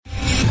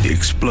The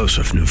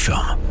explosive new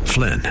film,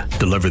 Flynn,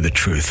 deliver the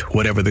truth,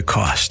 whatever the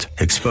cost,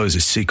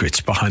 exposes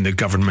secrets behind the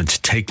government's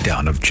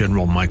takedown of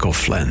General Michael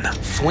Flynn.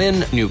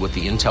 Flynn knew what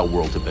the intel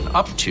world had been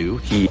up to.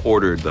 He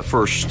ordered the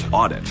first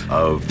audit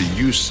of the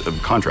use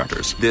of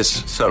contractors.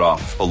 This set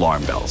off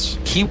alarm bells.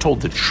 He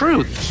told the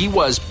truth. He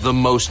was the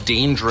most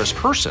dangerous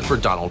person for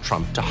Donald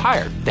Trump to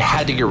hire. They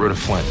had to get rid of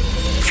Flynn.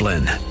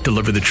 Flynn,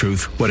 deliver the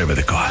truth, whatever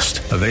the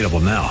cost. Available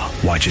now.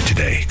 Watch it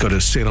today. Go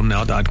to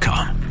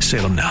salemnow.com.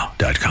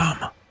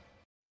 salemnow.com.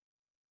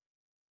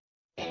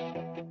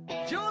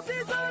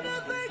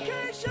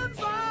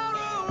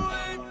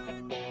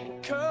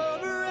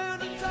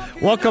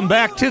 Welcome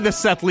back to the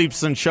Seth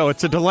Leibsohn Show.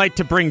 It's a delight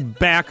to bring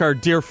back our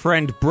dear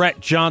friend Brett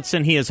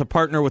Johnson. He is a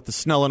partner with the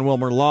Snell and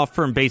Wilmer Law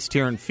Firm based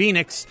here in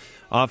Phoenix,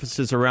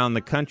 offices around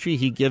the country.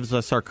 He gives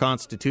us our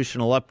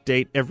constitutional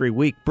update every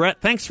week. Brett,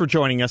 thanks for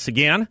joining us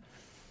again.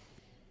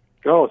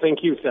 Oh, thank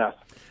you, Seth.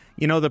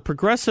 You know, the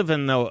progressive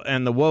and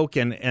the woke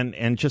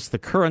and just the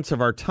currents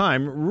of our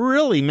time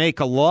really make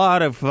a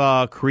lot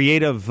of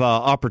creative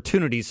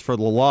opportunities for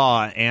the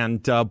law.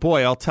 And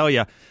boy, I'll tell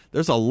you,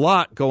 there's a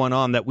lot going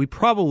on that we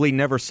probably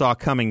never saw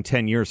coming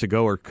 10 years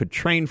ago or could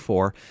train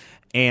for.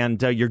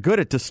 And you're good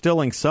at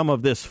distilling some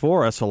of this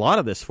for us, a lot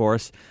of this for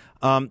us.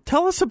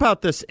 Tell us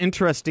about this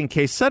interesting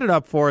case. Set it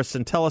up for us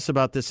and tell us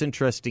about this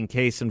interesting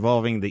case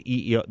involving the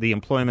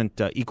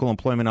Equal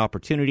Employment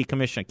Opportunity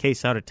Commission, a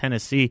case out of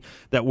Tennessee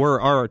that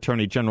our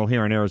Attorney General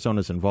here in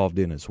Arizona is involved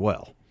in as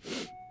well.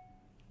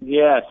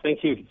 Yes,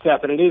 thank you,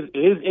 Seth. And it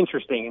is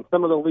interesting. And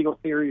some of the legal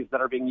theories that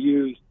are being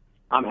used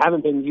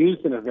haven't been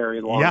used in a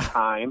very long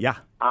time. Yeah.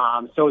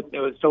 So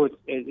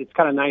it's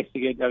kind of nice to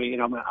get.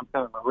 I'm kind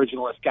of an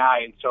originalist guy,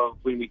 and so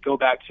when we go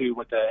back to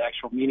what the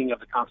actual meaning of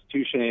the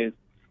Constitution is.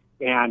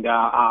 And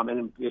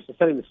just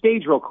setting the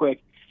stage real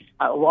quick,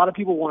 a lot of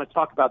people want to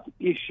talk about the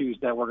issues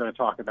that we're going to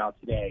talk about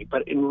today.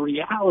 But in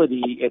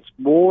reality, it's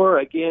more,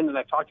 again, and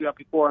I've talked about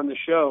before on the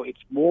show, it's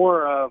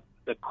more of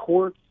the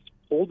courts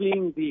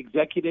holding the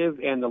executive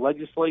and the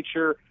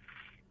legislature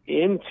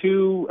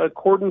into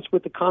accordance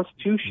with the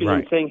Constitution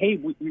and saying, hey,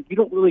 we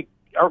don't really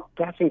are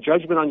passing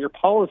judgment on your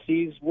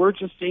policies. We're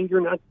just saying you're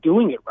not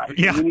doing it right.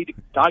 Yeah. You need to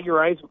dot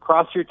your I's and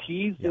cross your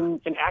T's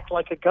and act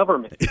like a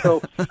government.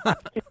 So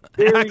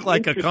act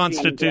like a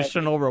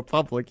constitutional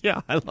republic.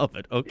 Yeah, I love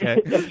it.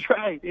 Okay. That's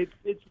right.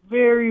 It's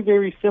very,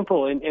 very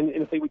simple. And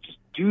if they would just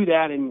do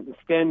that and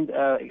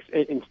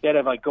instead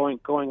of like going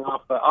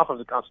off of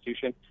the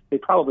Constitution,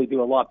 they'd probably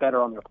do a lot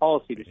better on their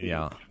policy decisions.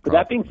 Yeah, but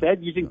that being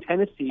said, using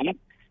Tennessee,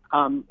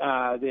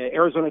 the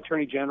Arizona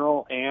Attorney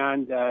General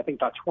and I think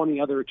about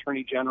 20 other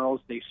attorney generals,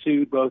 they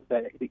sued both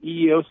the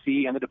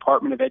EEOC and the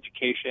Department of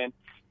Education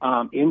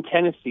in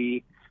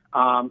Tennessee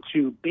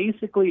to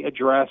basically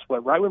address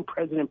what right when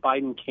President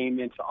Biden came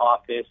into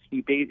office,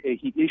 he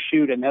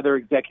issued another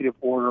executive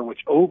order which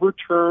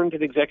overturned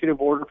an executive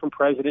order from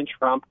President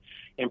Trump,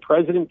 and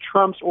President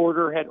Trump's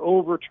order had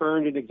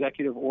overturned an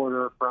executive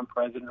order from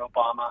President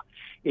Obama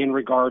in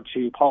regard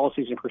to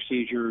policies and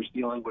procedures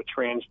dealing with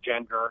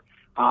transgender,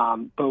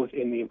 both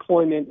in the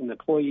employment and the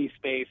employee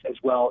space as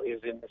well as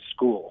in the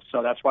schools.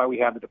 So that's why we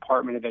have the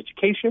Department of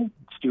Education,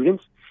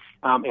 students,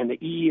 and the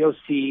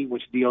EEOC,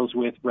 which deals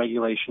with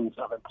regulations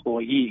of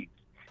employees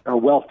or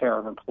welfare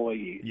of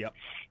employees. Yep.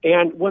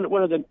 And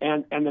one of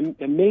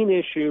the main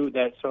issue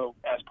that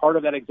as part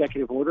of that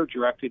executive order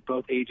directed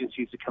both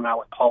agencies to come out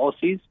with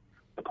policies.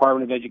 The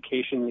Department of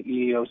Education and the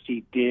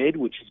EEOC did,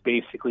 which is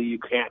basically you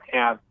can't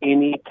have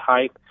any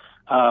type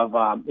of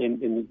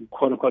in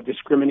quote unquote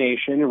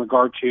discrimination in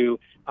regard to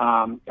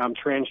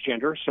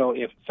transgender. So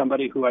if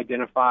somebody who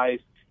identifies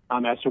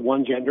as to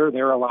one gender,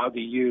 they're allowed to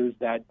use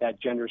that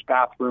gender's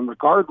bathroom,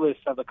 regardless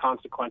of the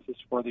consequences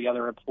for the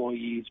other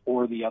employees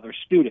or the other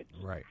students.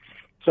 Right.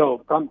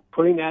 So from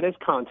putting that as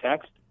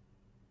context,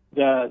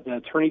 the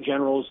attorney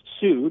generals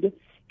sued,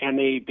 and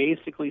they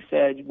basically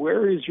said,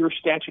 where is your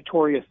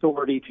statutory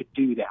authority to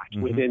do that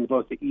within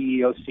both the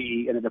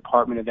EEOC and the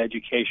Department of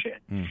Education?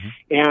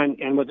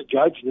 And what the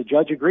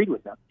judge agreed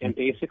with them and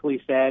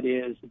basically said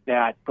is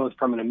that both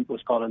from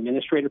what's called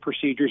Administrative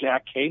Procedures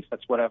Act case,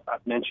 that's what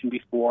I've mentioned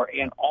before,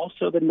 and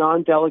also the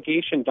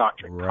non-delegation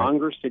doctrine. Right.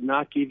 Congress did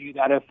not give you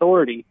that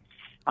authority.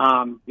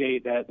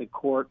 The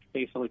court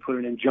basically put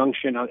an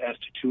injunction as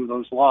to two of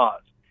those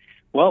laws.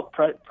 Well,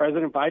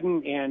 President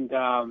Biden, and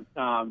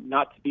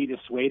not to be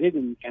dissuaded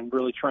and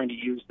really trying to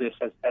use this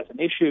as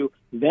an issue,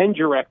 then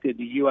directed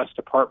the U.S.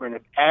 Department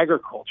of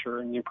Agriculture,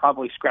 and you're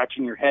probably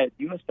scratching your head,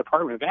 U.S.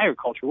 Department of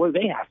Agriculture, what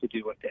do they have to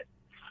do with it?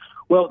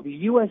 Well,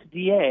 the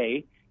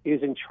USDA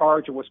is in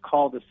charge of what's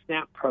called the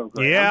SNAP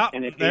program. Yeah,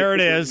 and there it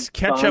is.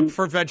 Ketchup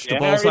for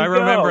vegetables. I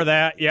remember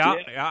that.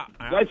 Yeah.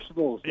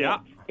 Vegetables. Yeah.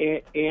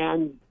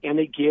 And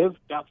they give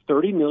about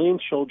 30 million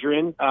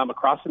children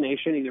across the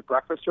nation either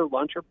breakfast or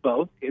lunch or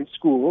both in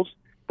schools,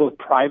 both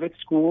private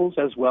schools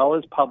as well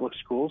as public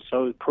schools.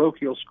 So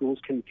parochial schools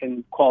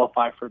can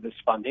qualify for this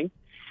funding,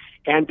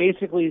 and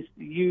basically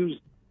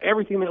used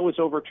everything that was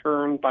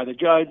overturned by the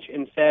judge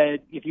and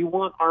said, if you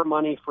want our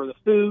money for the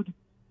food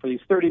for these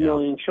 30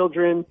 million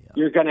children,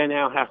 you're going to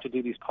now have to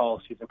do these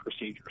policies and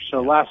procedures.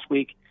 So last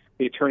week,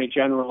 the Attorney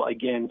General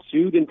again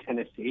sued in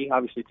Tennessee,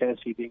 obviously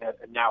Tennessee being a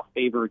now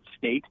favored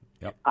state,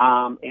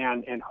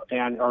 and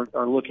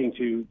are looking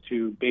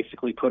to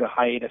basically put a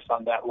hiatus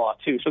on that law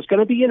too. So it's going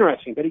to be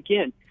interesting. But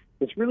again,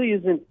 this really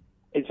isn't.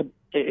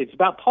 It's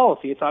about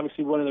policy. It's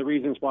obviously one of the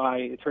reasons why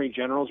attorney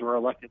generals or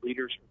elected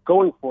leaders are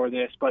going for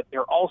this, but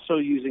they're also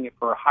using it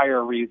for a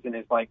higher reason.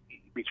 Is like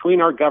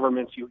between our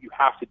governments, you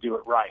have to do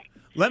it right.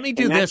 Let me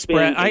do this,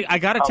 Brett. I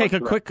got to take a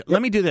quick. Yep.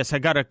 Let me do this. I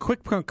got a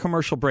quick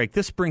commercial break.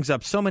 This brings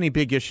up so many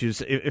big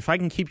issues. If I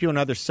can keep you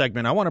another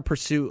segment, I want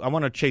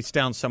to chase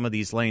down some of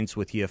these lanes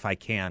with you if I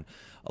can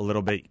a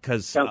little bit.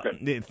 Because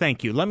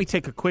thank you. Let me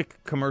take a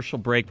quick commercial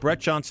break. Brett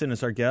Johnson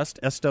is our guest.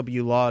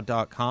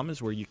 swlaw.com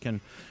is where you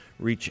can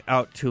reach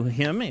out to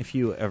him if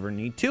you ever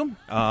need to.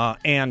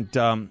 And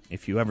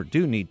if you ever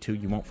do need to,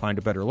 you won't find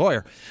a better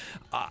lawyer.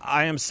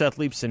 I am Seth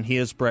Leibson. He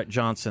is Brett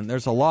Johnson.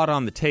 There's a lot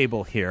on the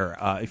table here.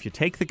 If you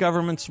take the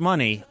government's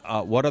money,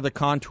 what are the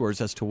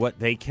contours as to what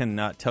they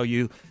can tell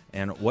you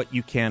and what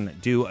you can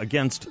do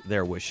against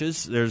their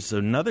wishes? There's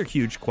another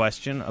huge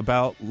question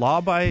about law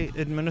by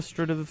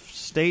administrative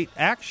state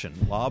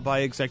action, law by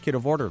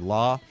executive order,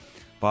 law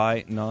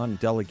by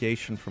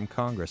non-delegation from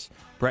Congress.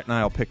 Brett and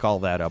I will pick all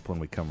that up when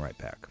we come right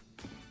back.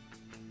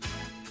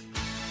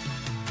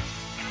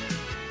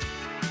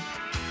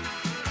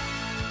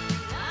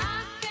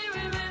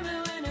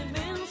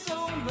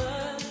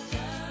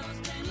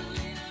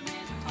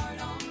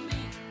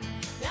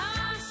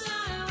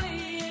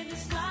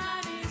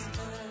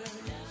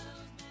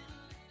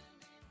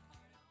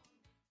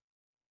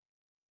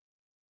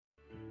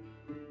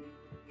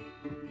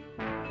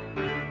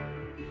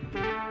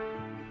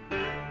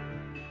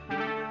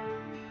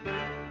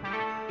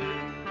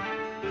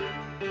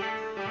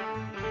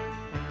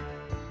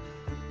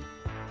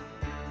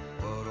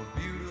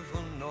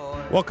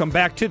 Welcome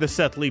back to the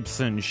Seth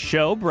Leibson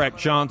Show. Brett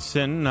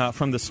Johnson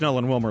from the Snell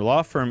and Wilmer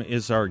Law Firm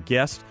is our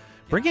guest,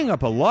 bringing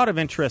up a lot of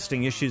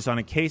interesting issues on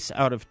a case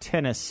out of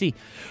Tennessee.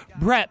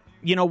 Brett,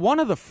 you know, one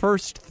of the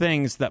first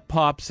things that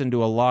pops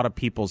into a lot of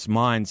people's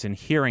minds in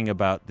hearing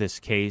about this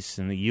case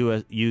and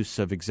the use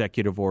of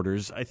executive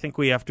orders, I think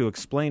we have to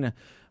explain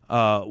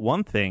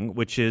one thing,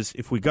 which is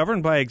if we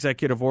govern by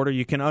executive order,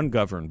 you can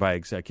ungovern by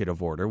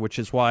executive order, which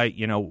is why,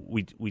 you know,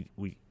 we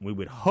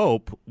would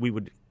hope we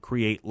would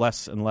create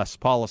less and less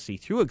policy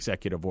through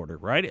executive order,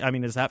 right? I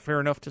mean, is that fair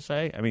enough to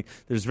say? I mean,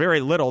 there's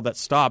very little that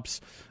stops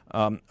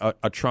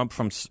a Trump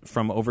from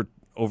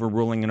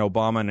overruling an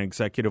Obama an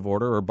executive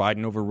order or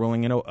Biden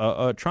overruling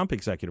a Trump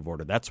executive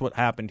order. That's what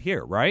happened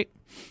here, right?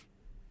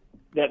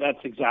 That's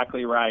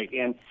exactly right,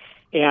 and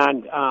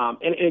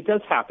it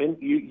does happen.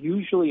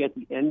 Usually at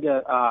the end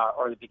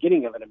or the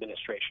beginning of an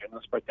administration.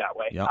 Let's put it that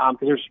way. Yep.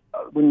 There's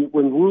when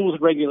rules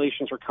and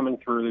regulations are coming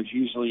through, there's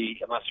usually,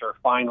 unless they're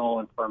final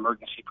and for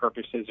emergency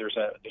purposes, there's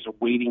a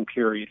waiting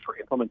period for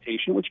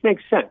implementation, which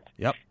makes sense.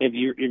 Yep. If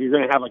you're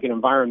going to have like an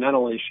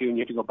environmental issue and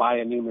you have to go buy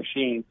a new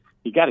machine,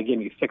 you got to give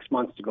me 6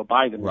 months to go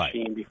buy the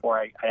machine before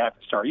I have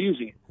to start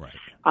using it. Right.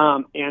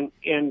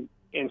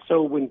 And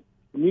so when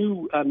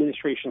new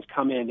administrations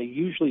come in, they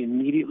usually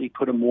immediately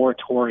put a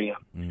moratorium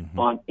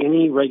on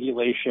any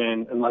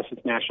regulation, unless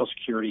it's national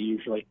security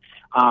usually,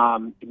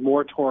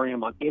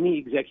 moratorium on any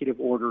executive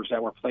orders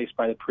that were placed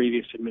by the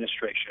previous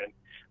administration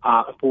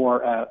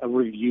for a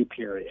review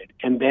period.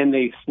 And then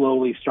they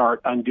slowly start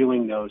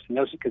undoing those. And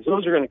because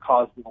those are going to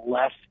cause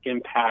less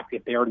impact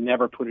if they are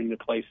never put into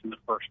place in the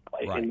first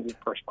place.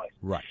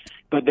 Right.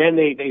 But then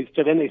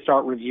they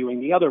start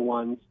reviewing the other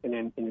ones,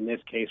 and in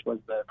this case was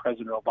the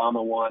President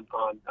Obama one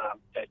on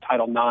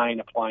Title IX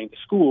applying to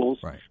schools,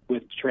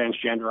 with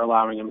transgender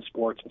allowing them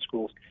sports in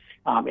schools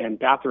and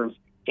bathrooms,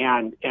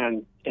 and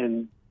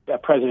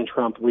President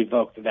Trump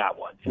revoked that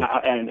one.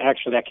 And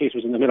actually that case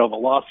was in the middle of a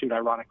lawsuit,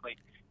 ironically.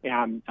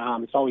 And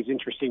it's always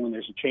interesting when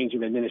there's a change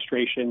of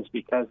administrations,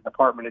 because the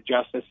Department of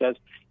Justice says,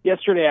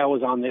 yesterday I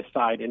was on this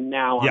side and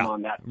now I'm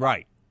on that side.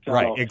 Right. So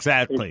right,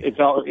 exactly. It's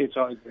always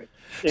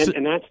good.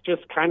 And that's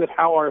just kind of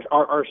how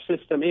our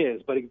system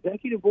is. But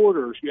executive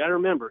orders, you got to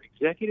remember,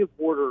 executive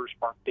orders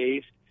are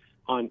based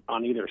on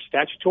either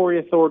statutory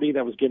authority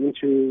that was given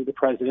to the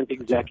president, the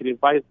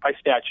executive by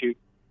statute,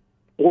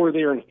 or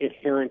their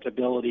inherent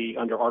ability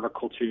under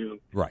Article 2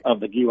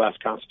 of the U.S.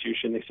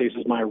 Constitution. They say this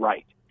is my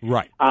right.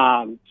 Right.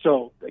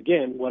 So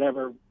again,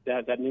 whatever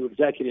that new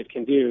executive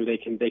can do, they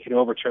can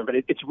overturn. But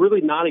it's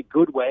really not a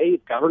good way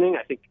of governing.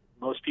 I think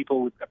most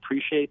people would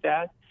appreciate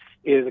that,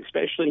 is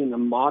especially in the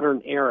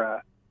modern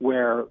era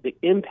where the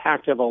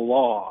impact of a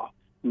law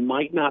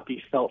might not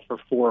be felt for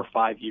 4 or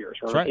 5 years,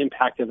 or the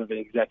impact of an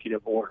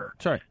executive order.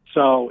 That's right.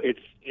 So it's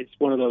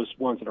one of those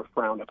ones that are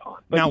frowned upon.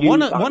 But now,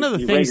 one of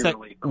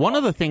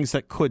the things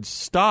that could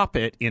stop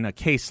it in a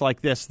case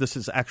like this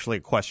is actually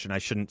a question. I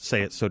shouldn't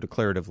say it so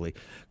declaratively.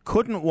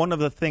 Couldn't one of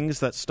the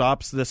things that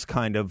stops this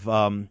kind of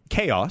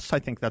chaos? I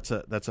think that's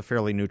a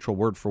fairly neutral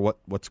word for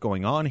what's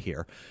going on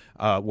here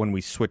when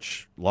we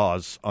switch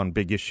laws on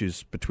big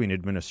issues between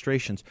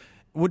administrations.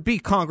 would be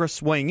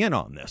Congress weighing in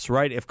on this,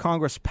 right? If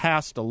Congress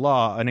passed a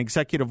law, an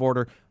executive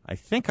order, I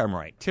think I'm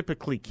right,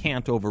 typically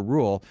can't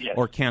overrule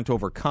or can't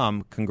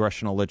overcome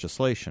congressional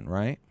legislation,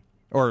 right?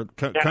 Or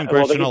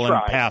congressional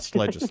and passed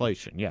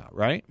legislation, yeah,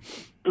 right?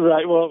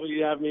 Right. Well,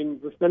 yeah. I mean,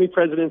 many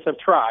presidents have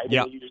tried,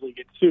 and they usually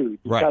get sued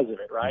because of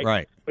it, right?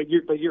 Right. But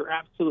you're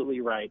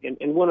absolutely right.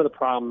 And one of the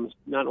problems,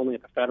 not only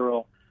at the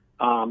federal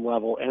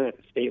level and at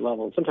the state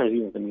level, and sometimes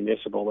even at the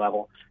municipal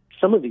level,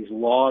 some of these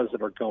laws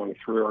that are going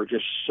through are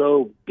just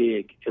so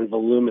big and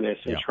voluminous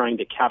and trying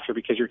to capture,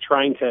 because you're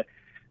trying to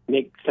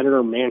make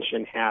Senator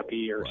Manchin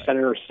happy or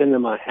Senator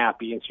Sinema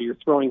happy, and so you're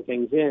throwing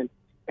things in,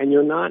 and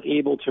you're not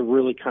able to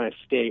really kind of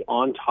stay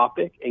on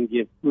topic and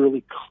give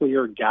really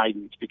clear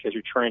guidance because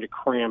you're trying to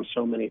cram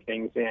so many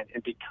things in.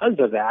 And because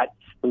of that,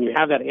 when you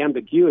have that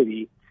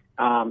ambiguity,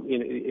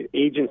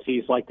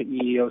 agencies like the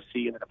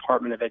EEOC and the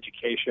Department of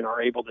Education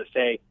are able to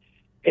say,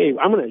 hey,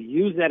 I'm going to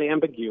use that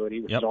ambiguity,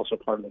 which is also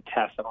part of the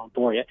test. I won't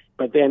bore you,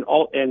 but then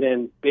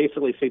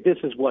basically say this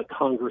is what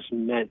Congress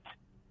meant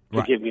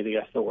to give me the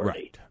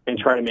authority, and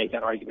try to make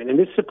that argument. And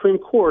this Supreme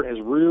Court has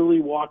really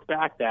walked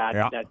back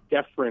that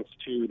deference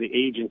to the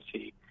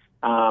agency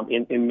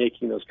in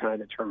making those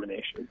kind of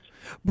determinations.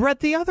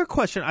 Brett, the other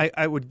question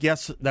I would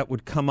guess that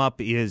would come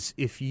up is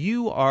if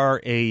you are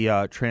a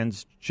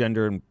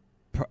transgender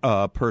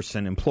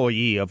person,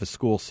 employee of a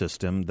school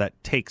system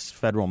that takes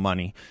federal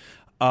money,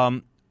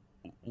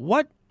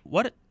 what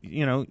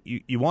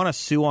you want to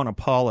sue on a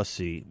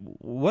policy,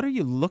 what are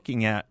you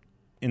looking at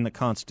in the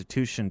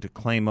Constitution to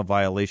claim a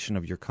violation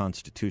of your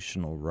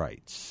constitutional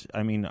rights?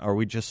 I mean, are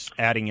we just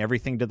adding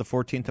everything to the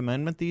 14th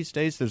Amendment these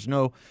days? There's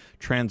no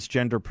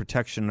transgender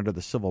protection under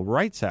the Civil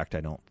Rights Act,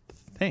 I don't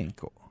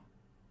think.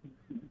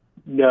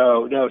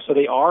 No. So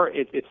they are.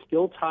 It's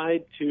still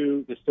tied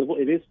to the civil.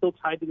 It is still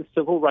tied to the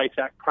Civil Rights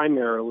Act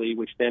primarily,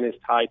 which then is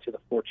tied to the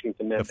 14th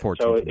Amendment. The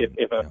 14th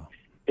Amendment.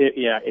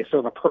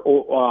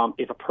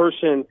 If a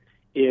person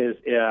is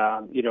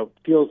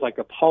feels like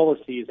a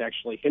policy is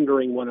actually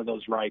hindering one of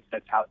those rights,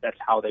 that's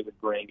how they would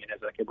bring it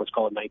as what's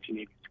called a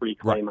 1983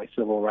 claim. My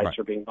civil rights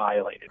are being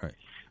violated,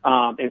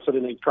 and so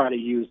then they try to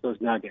use those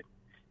nuggets.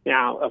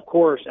 Now, of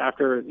course,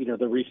 after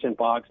the recent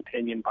Boggs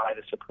opinion by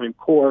the Supreme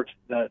Court,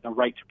 the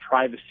right to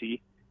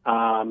privacy,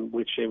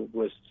 which it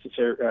was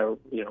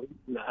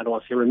I don't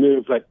want to say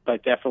removed,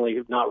 but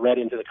definitely not read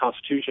into the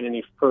Constitution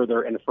any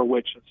further, and for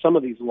which some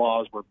of these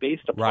laws were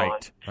based upon,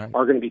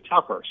 are going to be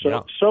tougher.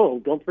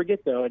 So don't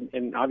forget though,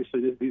 and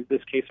obviously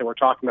this case that we're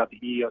talking about, the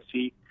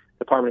EEOC,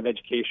 Department of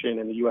Education,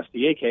 and the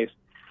USDA case.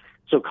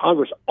 So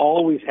Congress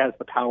always has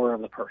the power of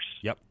the purse.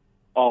 Yep.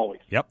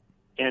 Always. Yep.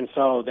 And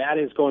so that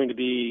is going to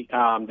be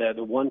the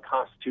one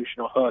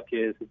constitutional hook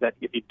is that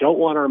if you don't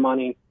want our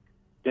money,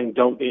 then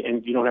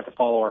you don't have to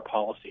follow our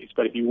policies.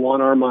 But if you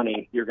want our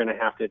money, you're going to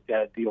have to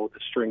deal with the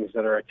strings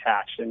that are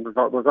attached. And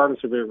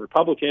regardless of you're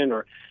Republican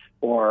or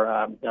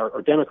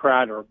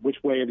Democrat or which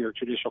way of your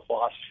judicial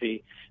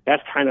philosophy,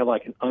 that's kind of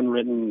like an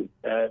unwritten,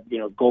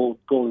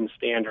 golden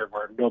standard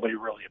where nobody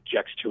really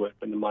objects to it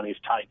when the money's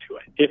tied to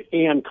it.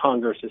 And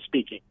Congress is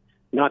speaking,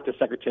 not the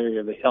Secretary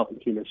of the Health and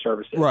Human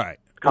Services. Right.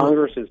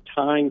 Congress is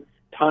tying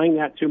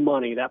that to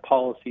money, that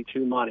policy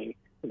to money.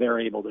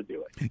 They're able to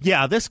do it.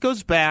 Yeah, this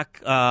goes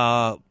back,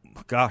 a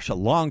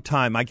long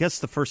time. I guess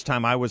the first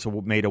time I was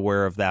made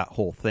aware of that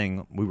whole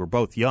thing, we were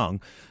both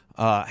young,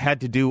 had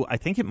to do, I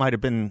think it might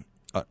have been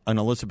an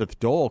Elizabeth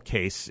Dole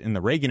case in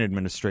the Reagan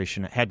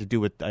administration. It had to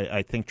do with,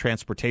 I think,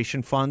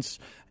 transportation funds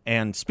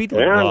and speed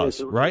limit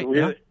laws, right?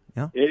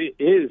 Yeah. It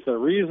is the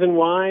reason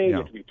why you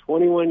have to be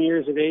 21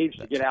 years of age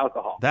to get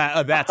alcohol.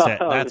 That's it.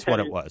 That's what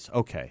it was.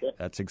 Okay,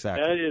 that's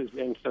exactly. That is,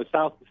 and so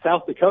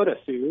South Dakota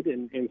sued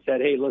and said,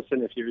 hey,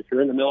 listen, if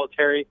you're in the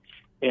military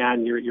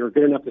and you're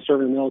good enough to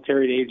serve in the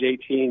military at age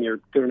 18,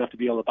 you're good enough to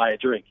be able to buy a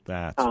drink.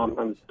 That's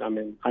I'm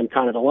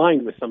kind of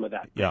aligned with some of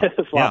that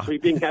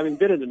philosophy, having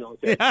been in the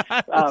military.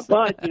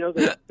 But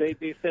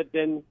they said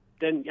then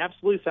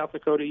absolutely, South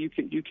Dakota, you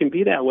can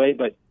be that way,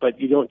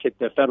 but you don't get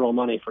the federal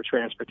money for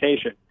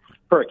transportation.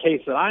 For a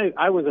case that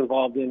I was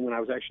involved in when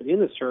I was actually in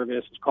the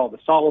service, it's called the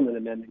Solomon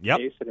Amendment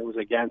case, and it was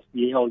against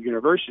Yale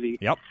University,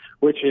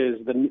 which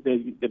is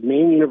the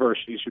main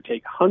universities who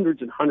take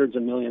hundreds and hundreds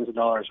of millions of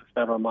dollars of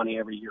federal money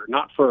every year,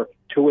 not for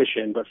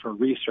tuition, but for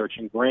research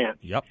and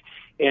grants. Yep.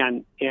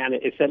 And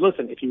it said,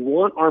 listen, if you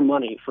want our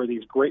money for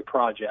these great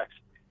projects,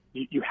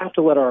 you have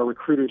to let our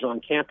recruiters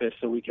on campus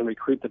so we can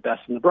recruit the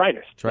best and the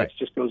brightest. That's right. That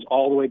just goes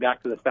all the way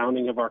back to the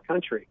founding of our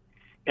country.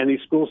 And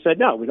these schools said,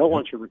 no, we don't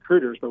want your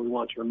recruiters, but we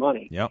want your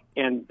money. Yep.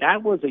 And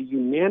that was a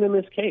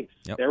unanimous case.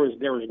 Yep. There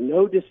was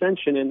no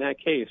dissension in that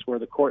case where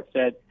the court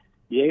said,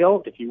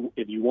 Yale, if you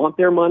want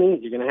their money,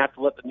 you're going to have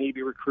to let the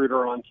Navy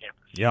recruiter on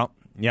campus.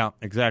 Yeah,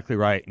 exactly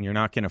right. And you're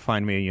not going to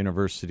find me a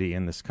university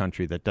in this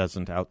country that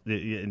doesn't,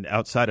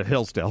 outside of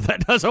Hillsdale,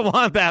 that doesn't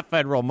want that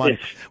federal money,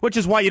 which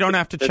is why you don't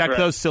have to check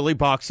those silly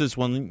boxes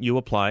when you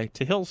apply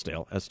to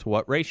Hillsdale as to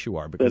what race you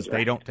are, because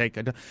they don't take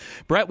it.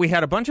 Brett, we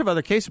had a bunch of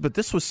other cases, but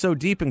this was so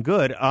deep and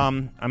good.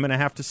 I'm going to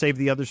have to save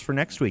the others for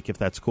next week, if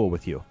that's cool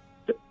with you.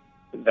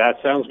 That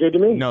sounds good to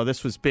me. No,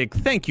 this was big.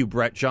 Thank you,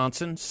 Brett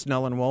Johnson,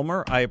 Snell and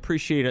Wilmer. I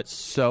appreciate it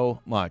so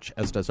much,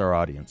 as does our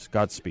audience.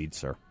 Godspeed,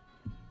 sir.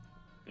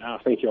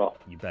 Thank you all.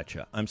 You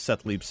betcha. I'm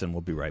Seth Leibson.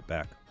 We'll be right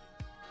back.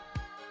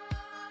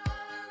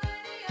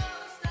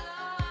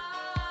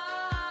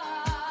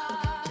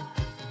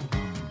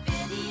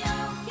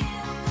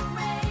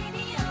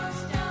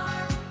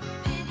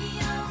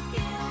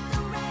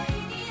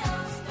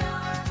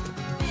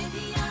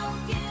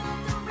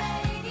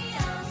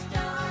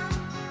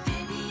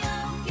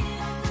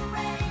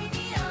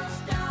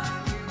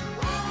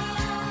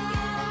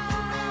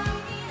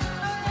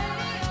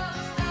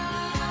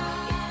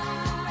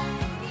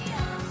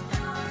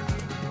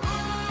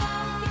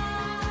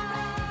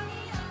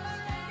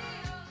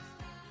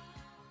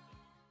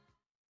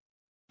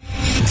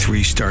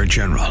 Three-star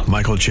General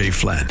Michael J.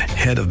 Flynn,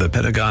 head of the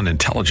Pentagon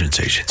Intelligence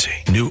Agency,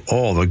 knew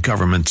all the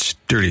government's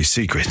dirty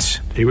secrets.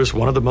 He was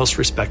one of the most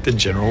respected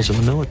generals in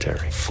the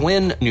military.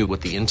 Flynn knew what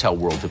the intel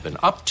world had been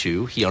up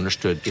to. He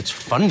understood its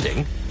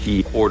funding.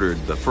 He ordered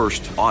the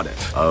first audit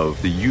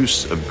of the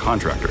use of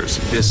contractors.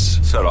 This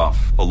set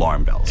off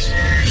alarm bells.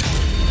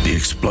 The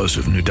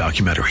explosive new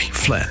documentary,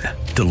 Flynn,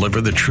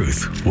 Deliver the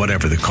Truth,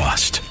 Whatever the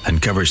Cost,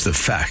 uncovers the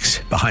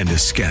facts behind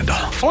this scandal.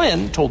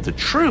 Flynn told the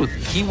truth.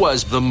 He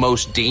was the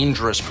most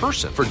dangerous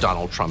person for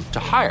Donald Trump to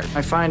hire.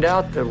 I find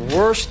out the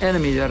worst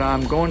enemy that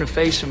I'm going to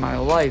face in my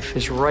life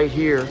is right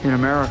here in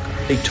America.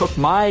 They took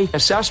my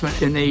assessment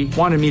and they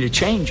wanted me to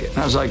change it. And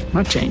I was like, I'm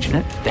not changing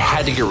it. They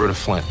had to get rid of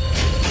Flynn.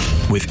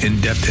 With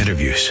in-depth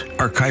interviews,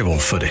 archival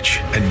footage,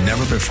 and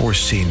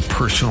never-before-seen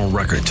personal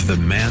records of the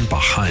man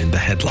behind the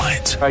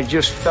headlines. I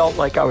just felt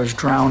like I was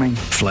drowning.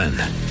 Flynn,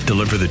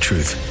 Deliver the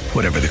Truth,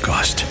 Whatever the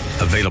Cost.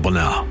 Available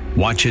now.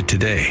 Watch it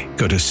today.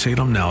 Go to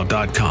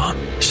salemnow.com.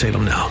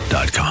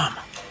 salemnow.com.